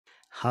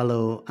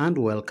Hello and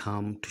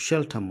welcome to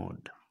Shelter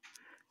Mode,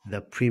 the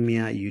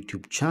premier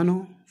YouTube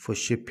channel for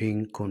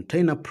shipping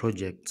container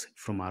projects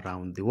from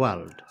around the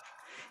world.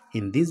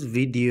 In this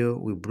video,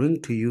 we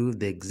bring to you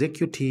the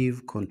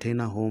executive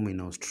container home in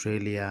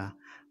Australia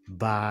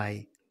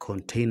by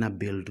Container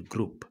Build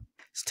Group.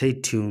 Stay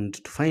tuned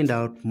to find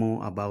out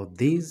more about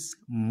this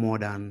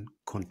modern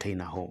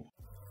container home.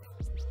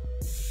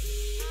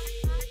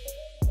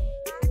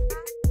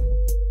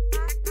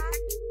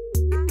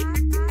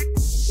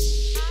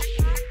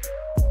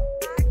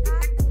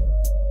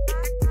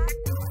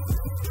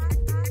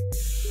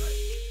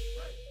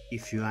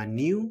 If you are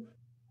new,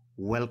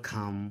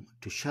 welcome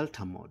to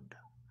Shelter Mode,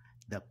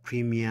 the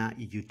premier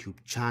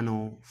YouTube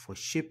channel for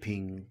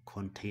shipping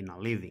container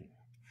living.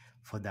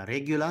 For the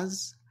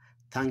regulars,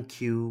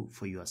 thank you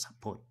for your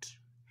support.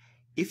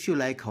 If you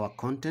like our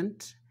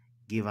content,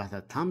 give us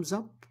a thumbs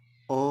up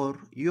or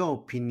your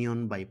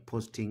opinion by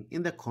posting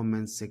in the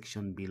comments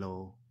section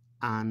below,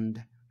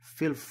 and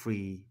feel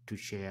free to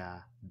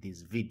share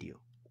this video.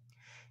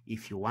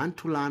 If you want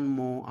to learn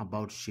more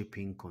about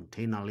shipping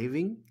container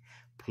living,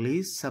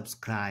 please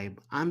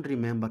subscribe and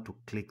remember to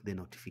click the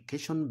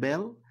notification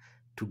bell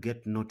to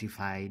get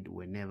notified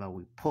whenever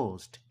we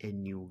post a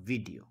new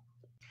video.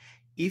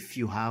 If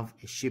you have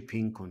a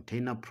shipping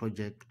container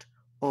project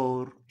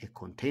or a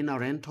container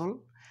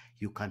rental,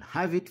 you can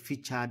have it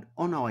featured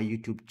on our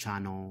YouTube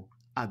channel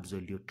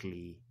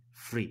absolutely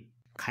free.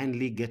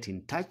 Kindly get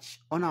in touch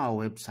on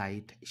our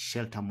website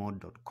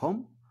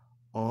sheltermode.com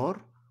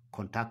or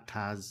contact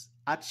us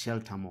at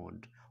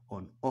Sheltermode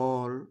on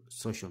all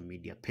social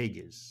media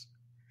pages.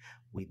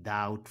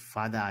 Without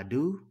further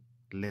ado,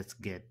 let's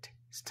get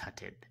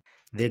started.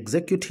 The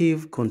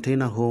executive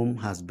container home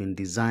has been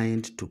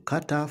designed to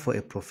cater for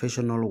a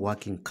professional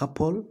working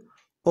couple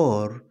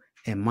or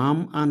a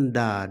mom and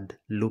dad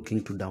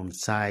looking to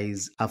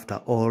downsize after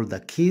all the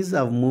kids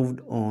have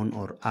moved on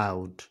or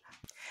out.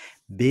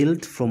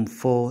 Built from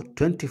 4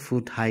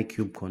 20-foot high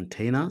cube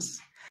containers,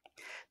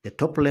 the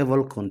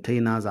top-level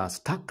containers are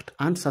stacked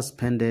and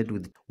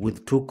suspended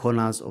with 2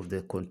 corners of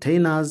the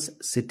containers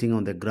sitting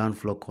on the ground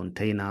floor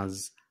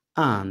containers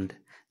and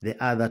the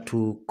other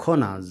 2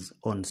 corners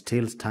on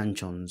steel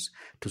stanchions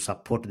to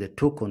support the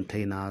 2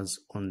 containers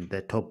on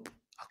the top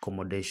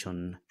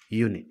accommodation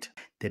unit.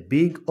 The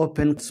big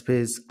open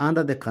space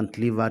under the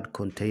cantilevered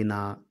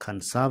container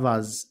can serve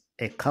as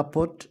a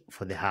carport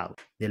for the house.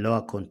 The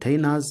lower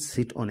containers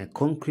sit on a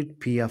concrete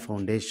pier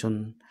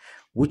foundation,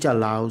 which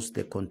allows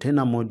the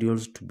container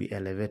modules to be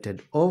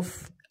elevated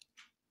off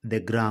the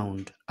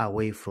ground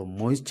away from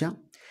moisture,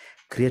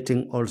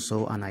 creating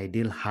also an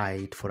ideal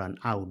height for an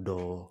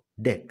outdoor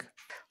deck.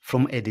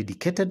 From a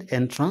dedicated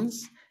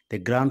entrance, the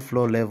ground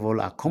floor level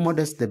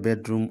accommodates the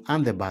bedroom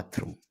and the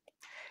bathroom.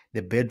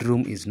 The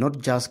bedroom is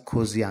not just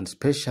cozy and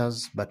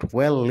spacious, but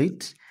well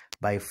lit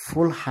by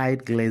full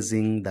height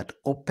glazing that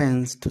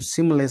opens to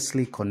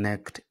seamlessly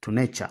connect to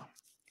nature.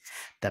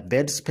 The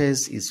bed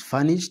space is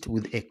furnished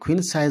with a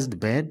queen-sized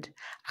bed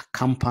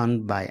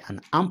accompanied by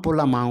an ample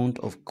amount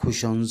of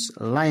cushions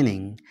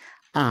lining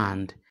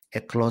and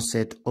a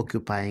closet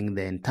occupying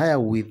the entire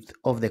width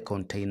of the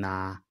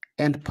container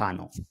end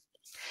panel.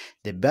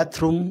 The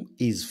bathroom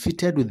is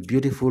fitted with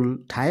beautiful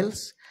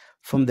tiles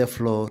from the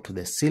floor to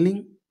the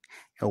ceiling,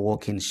 a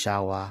walk-in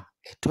shower,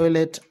 a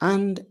toilet,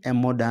 and a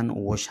modern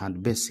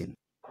wash-hand basin.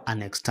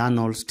 An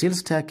external steel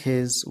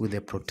staircase with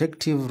a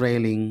protective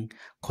railing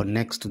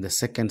connects to the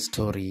second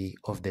story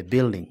of the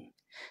building.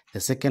 The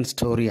second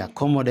story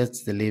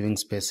accommodates the living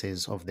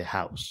spaces of the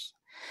house.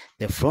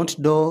 The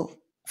front door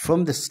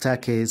from the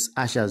staircase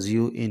ushers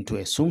you into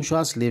a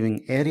sumptuous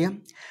living area,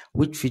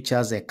 which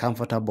features a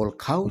comfortable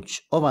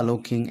couch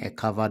overlooking a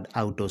covered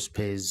outdoor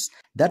space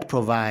that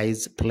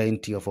provides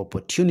plenty of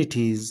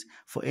opportunities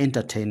for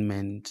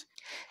entertainment.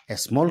 A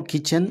small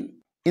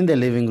kitchen in the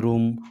living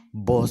room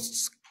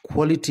boasts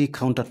quality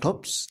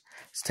countertops,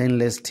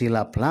 stainless steel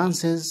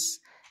appliances,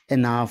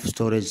 enough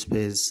storage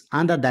space,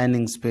 and a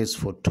dining space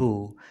for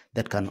 2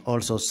 that can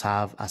also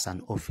serve as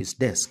an office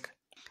desk.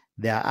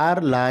 There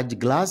are large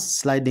glass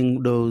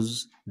sliding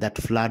doors that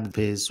flood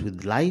space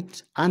with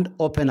light and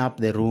open up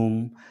the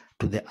room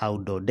to the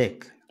outdoor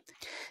deck.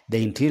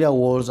 The interior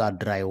walls are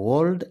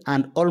dry-walled,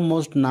 and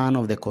almost none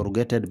of the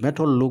corrugated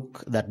metal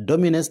look that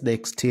dominates the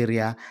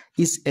exterior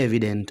is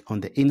evident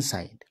on the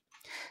inside.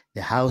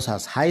 The house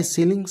has high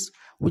ceilings,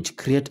 which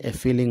create a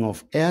feeling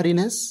of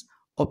airiness,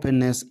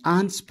 openness,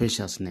 and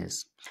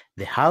spaciousness.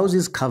 The house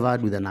is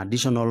covered with an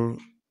additional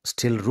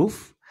steel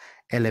roof,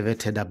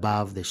 elevated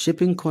above the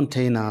shipping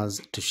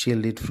containers to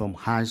shield it from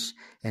harsh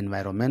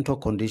environmental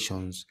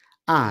conditions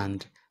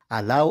and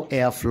allow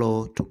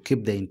airflow to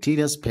keep the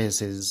interior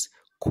spaces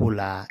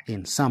cooler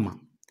in summer.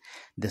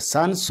 The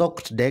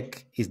sun-soaked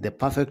deck is the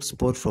perfect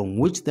spot from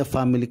which the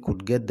family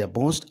could get the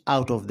most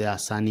out of their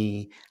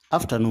sunny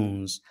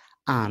afternoons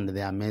and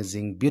the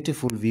amazing,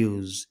 beautiful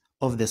views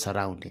of the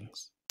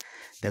surroundings.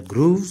 The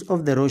grooves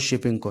of the raw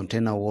shipping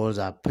container walls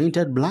are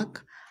painted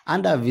black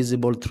and are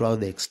visible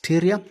throughout the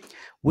exterior,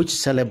 which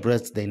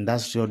celebrates the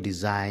industrial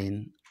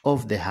design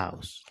of the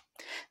house.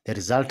 The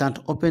resultant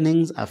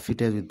openings are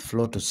fitted with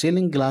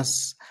floor-to-ceiling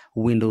glass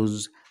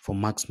windows for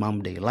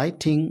maximum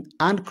daylighting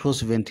and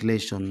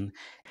cross-ventilation.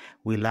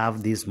 We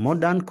love this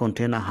modern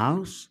container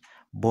house,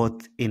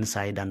 both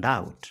inside and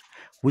out.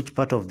 Which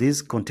part of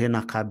this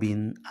container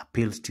cabin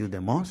appeals to you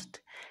the most?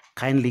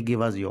 Kindly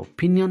give us your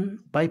opinion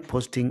by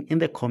posting in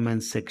the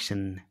comment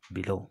section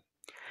below.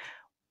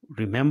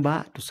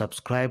 Remember to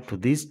subscribe to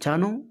this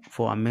channel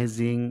for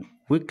amazing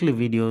weekly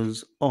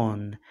videos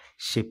on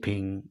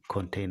shipping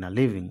container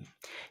living.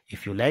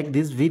 If you like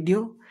this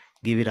video,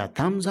 give it a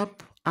thumbs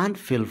up and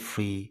feel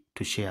free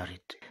to share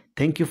it.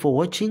 Thank you for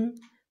watching.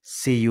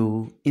 See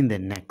you in the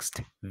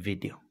next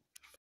video.